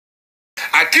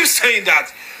I keep saying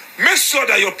that. Make sure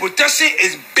that your protection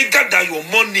is bigger than your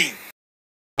money.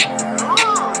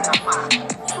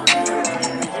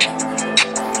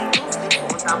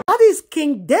 That is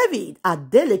King David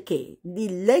Adeleke, the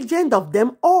legend of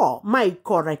them all, my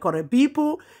correct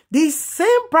people. The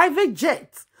same private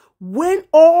jet, when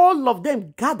all of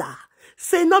them gather,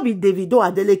 say not be Davido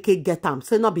Adeleke get them,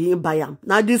 say not be him buy them.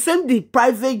 Now the same the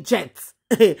private jets.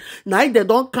 Now they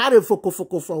don't carry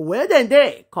foko for where then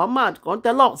they come out, come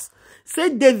tell us. Say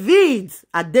David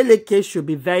Adeleke should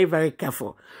be very, very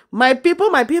careful. My people,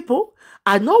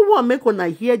 I don't want to make when I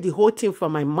hear the whole thing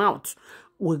from my mouth.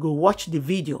 We go watch the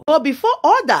video. But before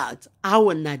all that, how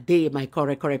on a day, my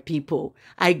correct people,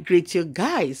 I greet you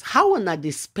guys. How on a day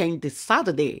spend the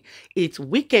Saturday? It's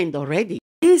weekend already.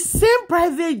 The same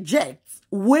private jets,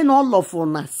 when all of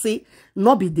us say,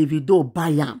 not be Davido buy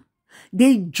am.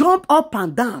 They jump up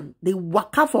and down. They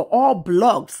walk out for all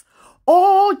blogs,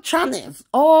 all channels,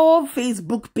 all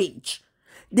Facebook page.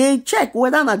 They check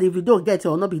whether not Davido get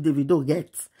or not be Davido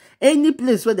gets. Any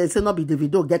place where they say not be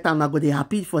Davido get and I go they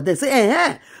happy for them.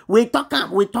 Say, we talk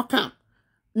am.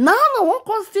 Now no one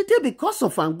constitute because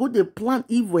of and go they plan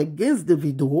evil against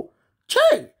Davido.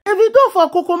 Che, Davido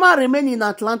for Kokoma remain in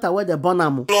Atlanta where they born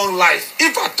am. Long life.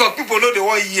 If I talk, people know they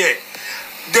want year.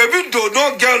 Davido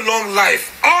don't get long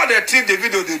life. All the things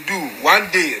Davido they do, one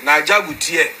day, Nigeria will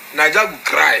tear, Nigeria will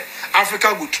cry,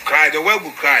 Africa will cry, the world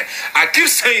will cry. I keep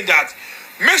saying that.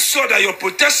 Make sure that your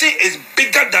protection is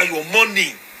bigger than your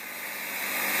money.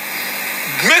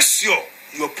 Make sure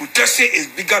your protection is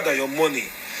bigger than your money.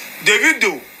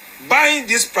 Davido buying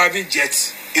these private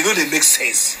jets, you know they make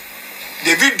sense.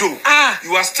 Davido,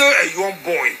 you are still a young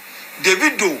boy.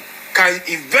 Davido can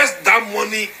invest that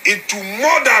money into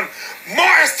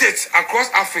more estates across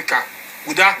Africa.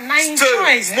 With that money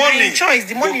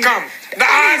the money will come. Now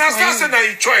I understand saying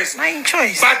that choice.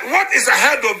 Choice. But what is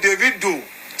ahead of Davido?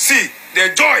 See,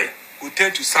 the joy will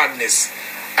turn to sadness.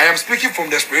 I am speaking from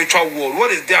the spiritual world.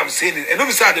 What is there I'm saying? And don't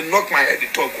be say I did knock my head, they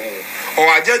talk. Or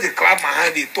I just clap my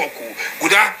hand, they talk.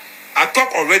 Good, I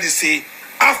talk already say,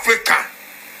 Africa,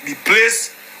 the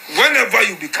place, whenever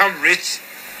you become rich,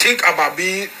 think about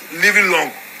living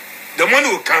long. The money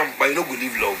will come, but you don't go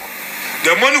live long.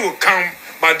 The money will come,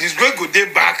 but this great go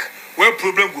day back where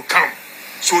problem will come.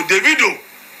 So Davido,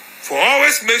 for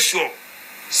always make sure,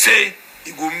 say,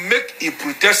 he will make a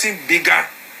protection bigger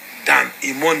than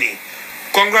a money.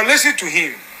 Congratulations to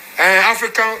him.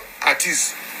 African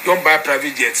artists don't buy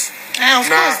private jets. Of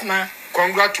course, man.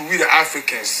 Congrats to we the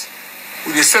Africans.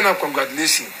 We dey send up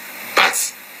congratulations. But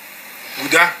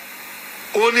with that,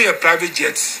 only a private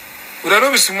jet. Would that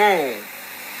not be small?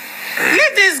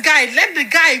 Let the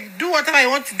guy do whatever he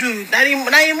wants to do. That is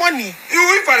money. You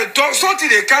if I talk, something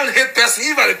they can't hate person.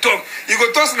 If I talk, you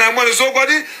go toss my money. So,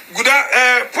 buddy, good.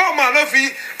 Poor man, if he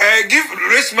give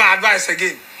rich man advice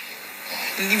again.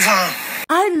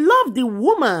 I love the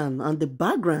woman and the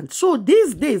background. So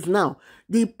these days now,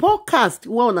 the podcast,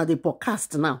 the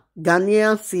podcast now,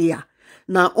 Ghanaian Seear,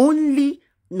 now only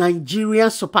Nigerian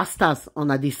superstars on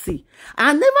the sea.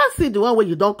 I never see the one where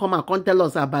you don't come and come tell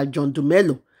us about John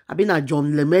Dumelo. I've been at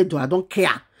John Lemedo. I don't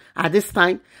care. At this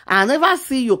time, I never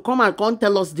see you come and come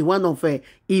tell us the one of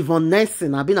Yvonne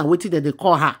Nelson. I've been waiting that they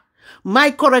call her.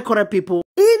 My correct people.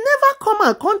 He never come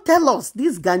and come tell us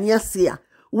this Ghanaian Seear.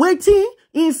 Waiting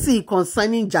in see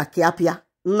concerning Jackie Apia.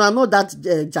 I know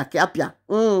that Jackie Apia.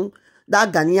 That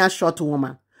Ghanaian short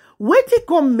woman. Waiting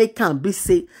come make am be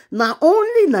say, now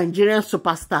only Nigerian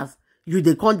superstars you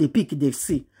they come the pick they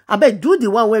see. I bet do the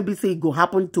one where be say it go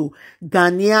happen to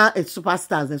Ghanaian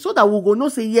superstars. So that we go no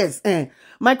say yes.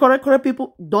 My correct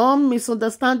people, don't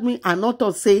misunderstand me. I not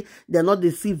to say they're not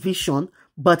the see vision.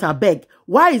 But I beg,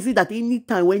 why is it that any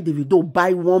time when Davido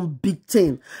buy one big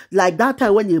thing, like that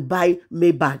time when you buy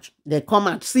Maybach, they come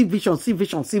and see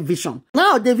vision.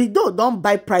 Now Davido don't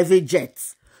buy private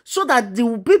jets. So that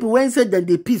the people when say that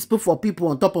the peace put for people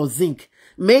on top of zinc,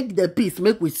 make the peace,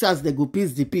 make we say they go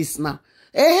peace the peace now.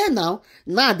 Now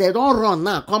they don't run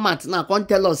now. Come out now. Come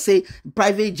tell us say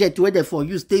private jet where they for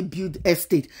use they build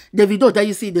estate. Davido that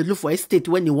you see they look for estate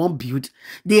when he won't build.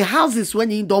 The houses when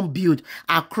he don't build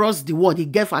across the world. He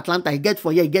get for Atlanta, he get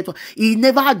for here, he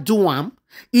never do them.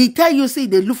 He tell you see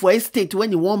they look for estate when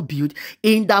he won't build.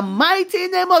 In the mighty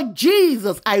name of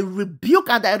Jesus, I rebuke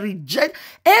and I reject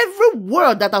every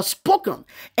word that I've spoken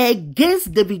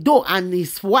against Davido and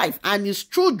his wife and his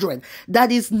children that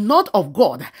is not of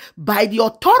God. By the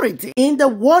authority in the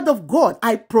word of God,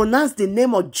 I pronounce the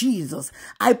name of Jesus.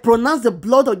 I pronounce the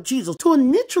blood of Jesus to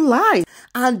neutralize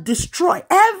and destroy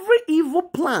every evil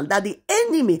plan that the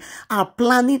enemy are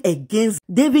planning against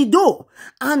Davido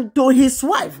and to his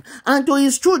wife and to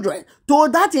his children, to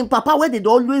that in papa where they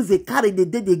always they carry,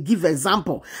 they give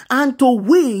example, and to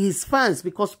we his fans,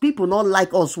 because people not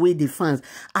like us with the fans.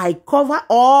 I cover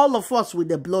all of us with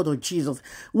the blood of Jesus.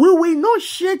 We will not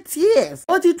shed tears,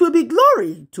 but it will be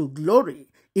glory to glory.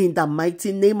 In the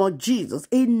mighty name of Jesus,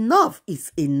 enough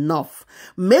is enough.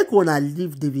 Make una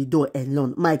leave Davido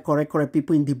alone. My correct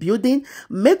people in the building,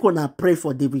 make una pray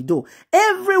for Davido.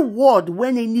 Every word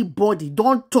when anybody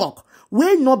don't talk,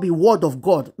 will not be word of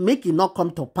God, make it not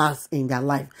come to pass in their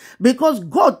life. Because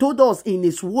God told us in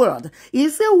his word, he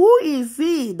said, who is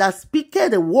he that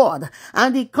speaketh the word,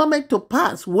 and it cometh to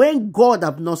pass when God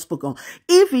have not spoken?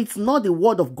 If it's not the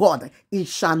word of God, it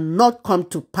shall not come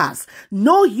to pass.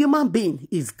 No human being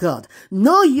is God.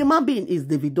 No human being is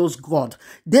Davido's God.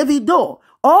 Davido,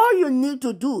 all you need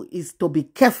to do is to be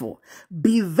careful.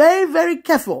 Be very, very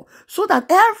careful, so that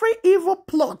every evil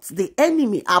plot the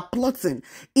enemy are plotting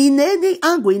in any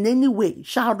angle, in any way,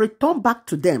 shall return back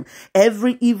to them.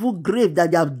 Every evil grave that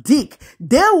they have dig,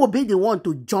 they will be the one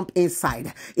to jump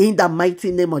inside. In the mighty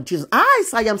name of Jesus.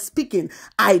 As I am speaking,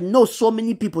 I know so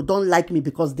many people don't like me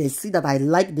because they see that I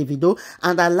like Davido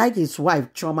and I like his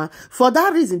wife, Chioma. For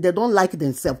that reason, they don't like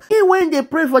themselves. And when they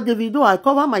pray for Davido, I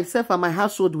cover myself and my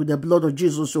household with the blood of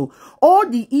Jesus. So all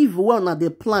the evil well now they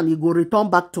plan, you go return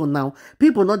back to now.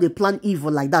 People know they plan evil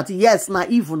like that. Yes, now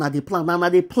evil now they plan. Now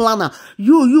they plan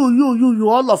you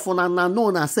all of una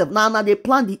know yourself. Now they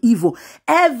plan the evil.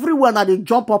 Everyone now they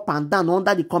jump up and down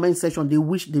under the comment section. They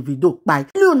wish Davido by.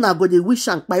 You now go they wish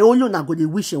and by. All you now go they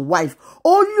wish a wife.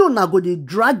 All you now go they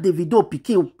drag Davido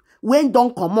picking. When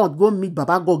don't come out, go meet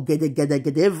Baba, go get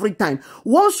every time.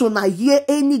 Once una hear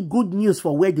any good news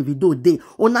for where Davido dey,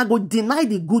 una go deny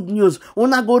the good news,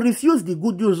 una go refuse the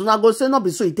good news, una go say no be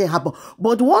so it happen.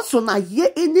 But once una hear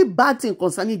any bad thing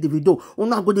concerning Davido,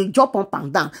 una go dey jump up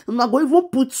and down, una go even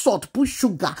put salt, put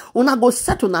sugar, una go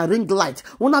set on a ring light,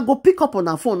 una go pick up on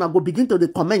a phone, una go begin to the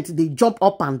comment, they jump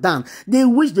up and down. They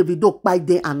wish Davido by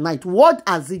day and night. What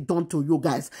has it done to you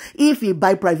guys? If he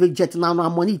buy private jet, now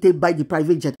money they buy the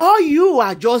private jet. All you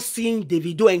are just seeing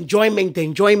Davido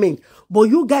enjoyment, but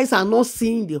you guys are not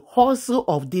seeing the hustle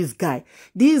of this guy.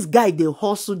 This guy, they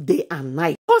hustle day and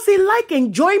night because he like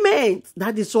enjoyment.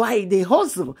 That is why they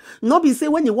hustle. Not be say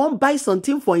when he won't buy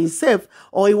something for himself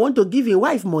or he want to give his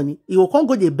wife money, he will come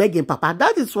go they begging papa.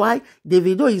 That is why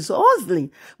Davido is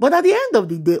hustling. But at the end of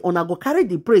the day, ona go carry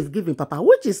the praise giving papa,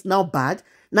 which is now bad.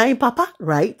 Now in papa,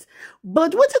 right?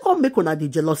 But what you come make on the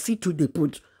jealousy to they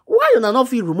put? Why you not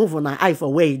feel remove on her eye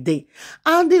for where it day?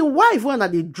 And the wife when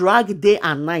they drag day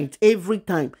and night every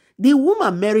time. The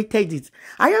woman merited it.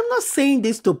 I am not saying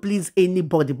this to please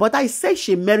anybody, but I say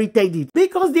she merited it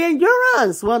because the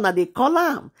endurance, well, now they call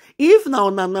her. If now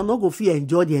no go feel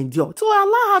enjoy the endure, so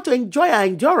allow her to enjoy her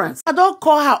endurance. I don't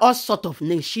call her all sort of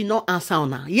names. She no answer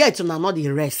on her. Yet na not the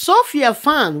rest. Sophia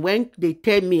fan when they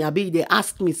tell me, they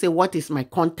ask me say what is my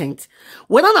content.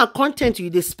 Whether na content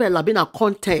you they spell, I been a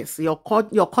contest. Your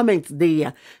comments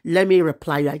there. Let me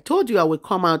reply you. I told you I will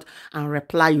come out and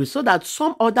reply you so that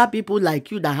some other people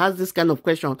like you that has this kind of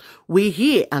question, we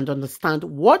hear and understand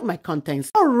what my content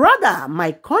is, or rather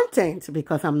my content,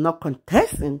 because I'm not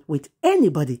contesting with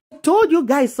anybody. I told you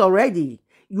guys already,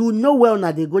 you know well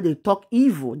now they go they talk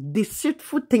evil,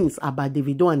 deceitful things about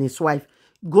Davido and his wife.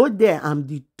 Go there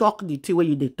and talk the two way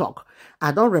you they talk.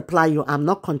 I don't reply you. I'm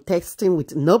not contesting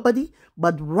with nobody,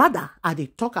 but rather I they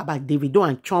talk about Davido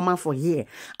and Chioma for here.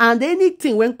 And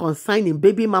anything when concerning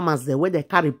baby mamas there where they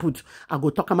carry put, I go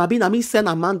talk. I mean, send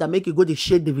Amanda make you go to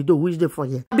share Davido which day for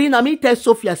here. I mean, tell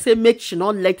Sophia say make she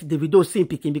not let Davido see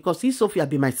Pikin because he Sophia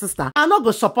be my sister. I not go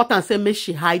support and say make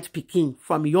she hide Pikin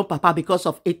from your papa because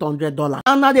of $800.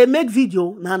 And now they make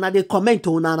video, now they comment,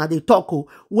 now they talk.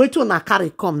 Wait till na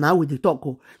carry come now with the talk.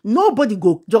 Nobody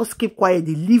go just keep quiet.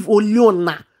 They leave only on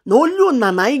na. No only on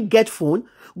na ain't get phone.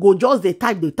 Go just they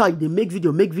type, they make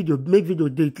video,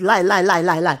 they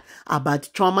lie about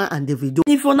Chioma and Davido.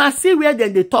 If you not see where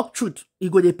then they talk truth, you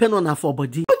go depend on her for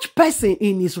body. Each person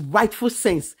in his rightful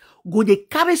sense go they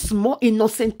carry small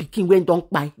innocent Pikin when don't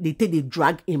buy. They take the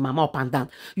drag in mama up and down.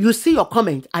 You see your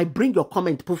comment, I bring your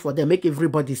comment proof for them, make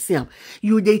everybody see them.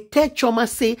 You they tell Chioma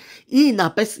say she na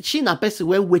person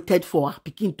when waited for her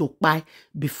Pikin to buy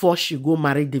before she go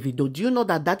marry Davido. Do you know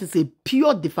that is a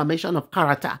pure defamation of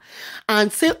character?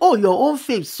 And say, oh, your own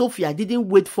faith, Sophia didn't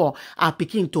wait for her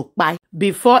Pikin to buy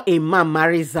before a man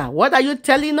marries her. What are you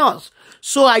telling us?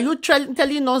 So are you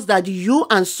telling us that you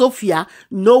and Sophia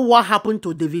know what happened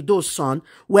to Davido's son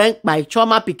when by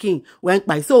Chioma Pikin went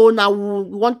by? So now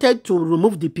we wanted to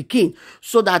remove the Pikin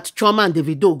so that Chioma and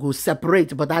Davido go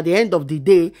separate. But at the end of the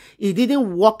day, it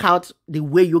didn't work out the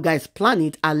way you guys planned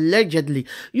it, allegedly.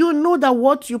 You know that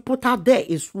what you put out there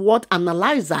is what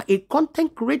analyzer, a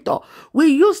content creator, we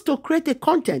use to create a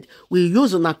content. We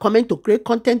use on a comment to create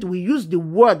content. We use the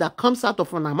word that comes out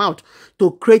of our mouth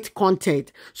to create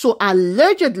content. So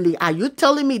allegedly, are you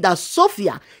telling me that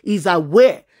Sophia is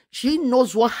aware? She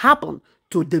knows what happened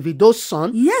to Davido's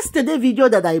son? Yesterday video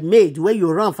that I made where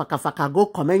you run faka go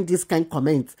comment this kind of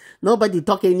comments. Nobody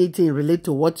talk anything related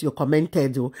to what you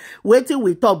commented. Wait till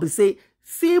we talk, we say,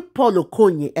 see Paul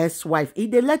Okonye, ex-wife.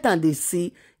 If they let and they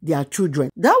see their children.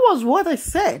 That was what I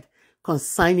said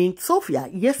concerning Sophia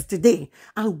yesterday,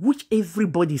 and which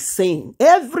everybody saying.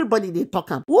 Everybody they talk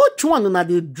am. Which one una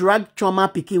they drag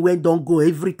Chioma Pikin when don't go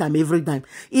every time.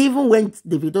 Even when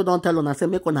Davido don't tell una say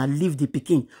make una leave the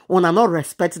Pikin. Una not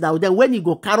respect that. Then when you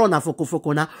go carry on a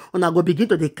foko una go begin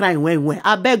to dey cry when.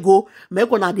 I beg go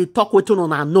make una dey talk with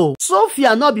una know.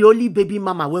 Sophia not be only baby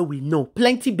mama where we know.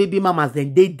 Plenty baby mamas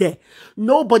then they there.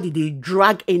 Nobody they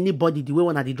drag anybody the way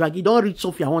una they drag. You don't reach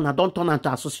Sophia one, don't turn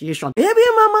into association. Baby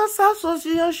mamas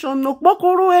association no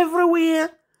kpokoro everywhere.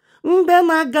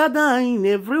 Mbena gada in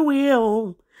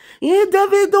everywhere.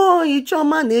 Davido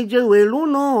Chioma neje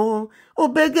weluno.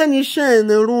 Obege ni shen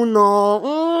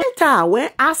runo. Enter when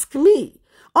ask me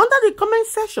under the comment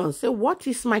section, say what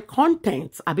is my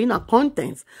content? I been a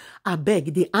content. I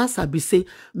beg the answer be say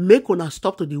make una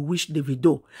stop to the wish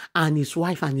Davido and his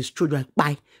wife and his children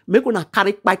bye. Make una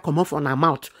carry bye come off on our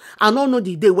mouth. I don't know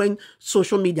the day when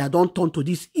social media don't turn to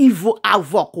this evil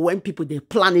havoc when people they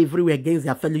plan everywhere against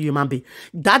their fellow human being.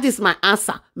 That is my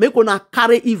answer. Make una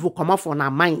carry evil come off on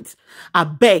our minds. I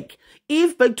beg.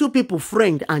 If two people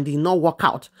friend and they not work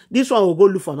out, this one will go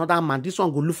look for another man, this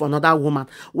one go look for another woman.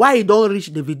 Why you don't reach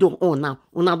the video? Oh, now,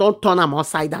 una don't turn them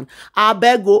upside down. I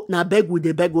beg go, na beg with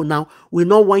the beg go now. We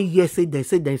know 1 year say.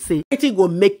 It go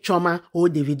make Chioma or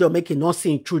the video make it not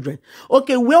seeing children.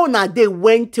 Okay, well now they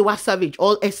went to a savage,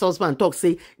 all ex-husband talk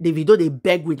say the video they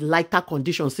beg with lighter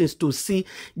conditions since to see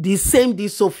the same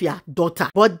this Sophia daughter.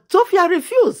 But Sophia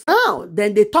refused. Now,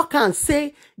 then they talk and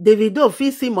say the video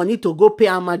fee see money to go pay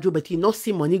Amaju, but he not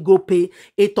see money go pay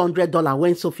 $800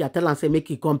 when Sophia tell and say make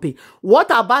it come pay.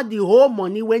 What about the whole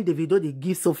money when Davido they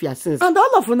give Sophia since? And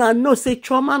all of una know say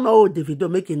Chioma no Davido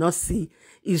make it not see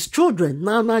his children.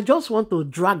 Now I just want to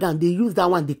drag and they use that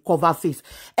one, the cover face.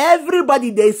 Everybody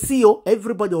they see,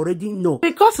 everybody already know.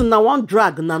 Because now one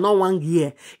drag, now not 1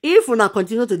 year. If una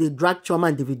continue to the drag Chioma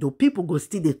and Davido, people go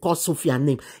still they call Sophia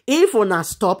name. If una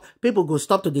stop, people go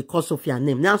stop to the call Sophia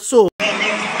name. Now so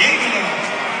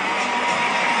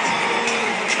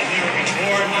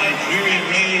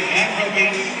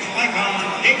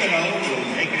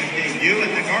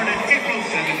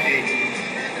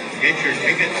Get your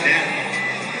tickets now.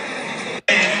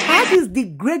 that is the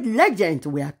great legend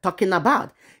we are talking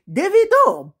about.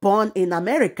 Davido, born in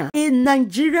America, a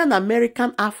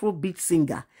Nigerian-American Afrobeat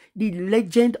singer, the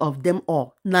legend of them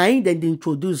all. Now they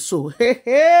introduce so.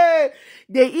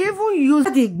 They even use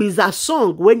the bizarre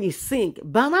song when he sing.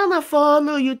 Banana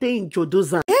follow you to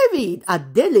introduce her. David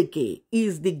Adeleke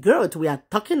is the girl we are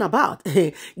talking about.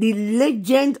 The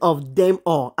legend of them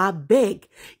all. I beg.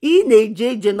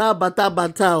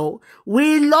 Bata.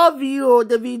 We love you,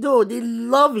 Davido. The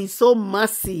love is so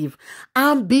massive.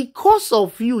 And because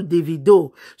of you,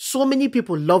 Davido, so many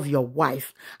people love your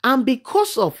wife. And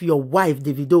because of your wife,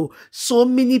 Davido, so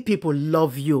many people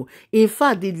love you. In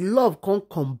fact, the love can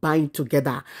combine together.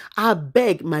 I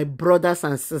beg my brothers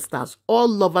and sisters, all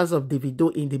lovers of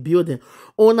Davido in the building,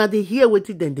 una they hear what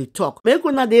it then they talk. Make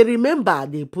una they remember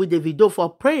they put Davido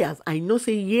for prayers. I know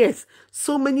say yes.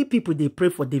 So many people they pray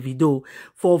for Davido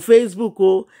for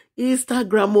Facebook,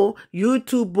 Instagram,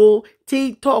 YouTube,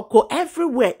 TikTok,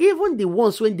 everywhere. Even the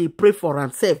ones when they pray for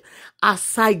themselves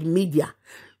aside media.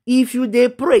 If you they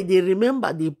pray, they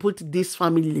remember they put this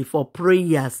family for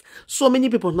prayers. So many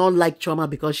people not like Chioma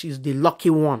because she's the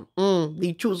lucky one,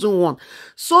 the chosen one.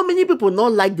 So many people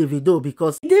not like Davido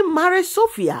because they married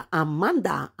Sophia,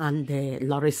 Amanda, and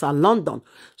Larissa London.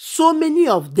 So many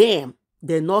of them,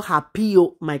 they're not happy,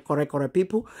 my correct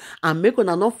people. And make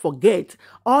una not forget,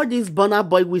 all these Burna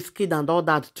Boy whiskey and all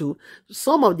that too.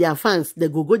 Some of their fans, they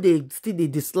they still they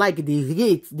dislike, they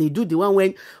hate, they do the one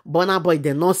when Burna Boy,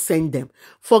 they not send them.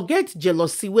 Forget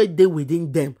jealousy where they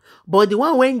within them. But the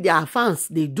one when their fans,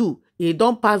 they do, it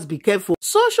don't pass, be careful.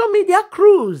 Social media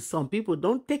cruise, some people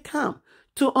don't take harm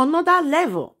to another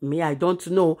level. Me, I don't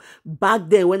know. Back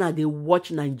then, when I dey watch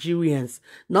Nigerians,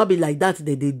 not be like that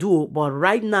they do. But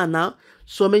right now,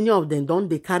 so many of them don't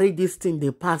they carry this thing,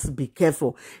 they pass, be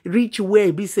careful. Reach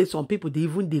where be say some people, they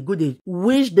go, they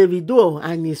wish Davido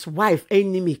and his wife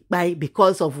enemy by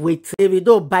because of weight.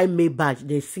 Davido buy Maybach,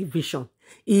 they see vision.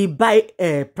 He buy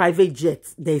private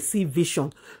jets, they see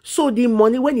vision. So the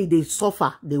money when they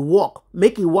suffer, they work,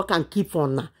 make it work and keep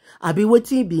on now. I be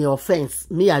waiting be offense.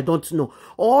 Me, I don't know.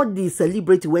 All the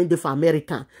celebrity when they for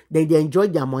American, then they enjoy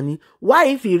their money. Why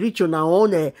if you reach on our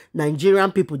own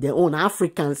Nigerian people, their own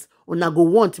Africans, on go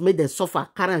want to make them suffer,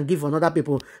 carry and give another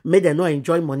people, make them not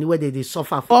enjoy money where they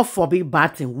suffer. For forbid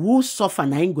bad thing, who suffer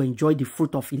and ain't go enjoy the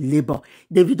fruit of his labor.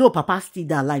 Davido papa still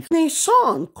their life. And his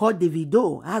son called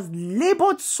Davido has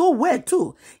labored so well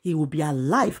too. He will be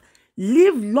alive,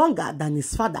 live longer than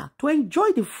his father to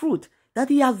enjoy the fruit that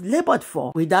he has labored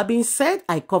for. With that being said,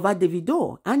 I cover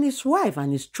Davido and his wife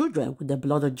and his children with the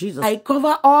blood of Jesus. I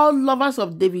cover all lovers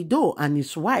of Davido and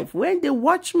his wife when they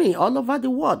watch me all over the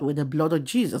world with the blood of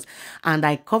Jesus. And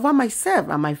I cover myself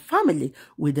and my family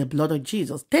with the blood of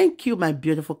Jesus. Thank you, my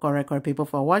beautiful correct people,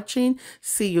 for watching.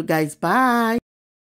 See you guys. Bye.